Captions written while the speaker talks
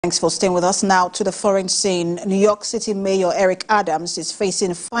Thanks for staying with us. Now to the foreign scene. New York City Mayor Eric Adams is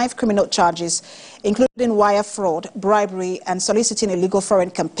facing 5 criminal charges, including wire fraud, bribery, and soliciting illegal foreign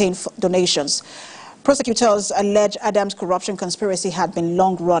campaign donations. Prosecutors allege Adams' corruption conspiracy had been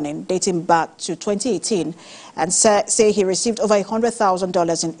long-running, dating back to 2018, and say he received over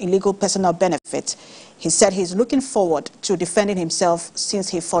 $100,000 in illegal personal benefit. He said he's looking forward to defending himself since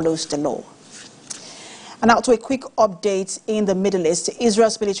he follows the law. And now to a quick update in the Middle East.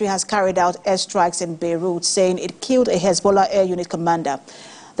 Israel's military has carried out airstrikes in Beirut, saying it killed a Hezbollah air unit commander.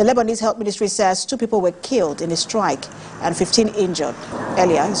 The Lebanese Health Ministry says 2 people were killed in a strike and 15 injured.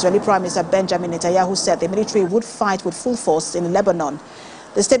 Earlier, Israeli Prime Minister Benjamin Netanyahu said the military would fight with full force in Lebanon.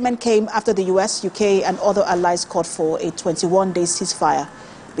 The statement came after the US, UK and other allies called for a 21-day ceasefire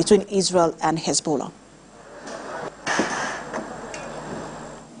between Israel and Hezbollah.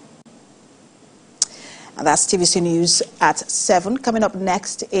 And that's TVC News at 7. Coming up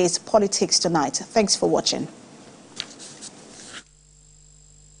next is Politics Tonight. Thanks for watching.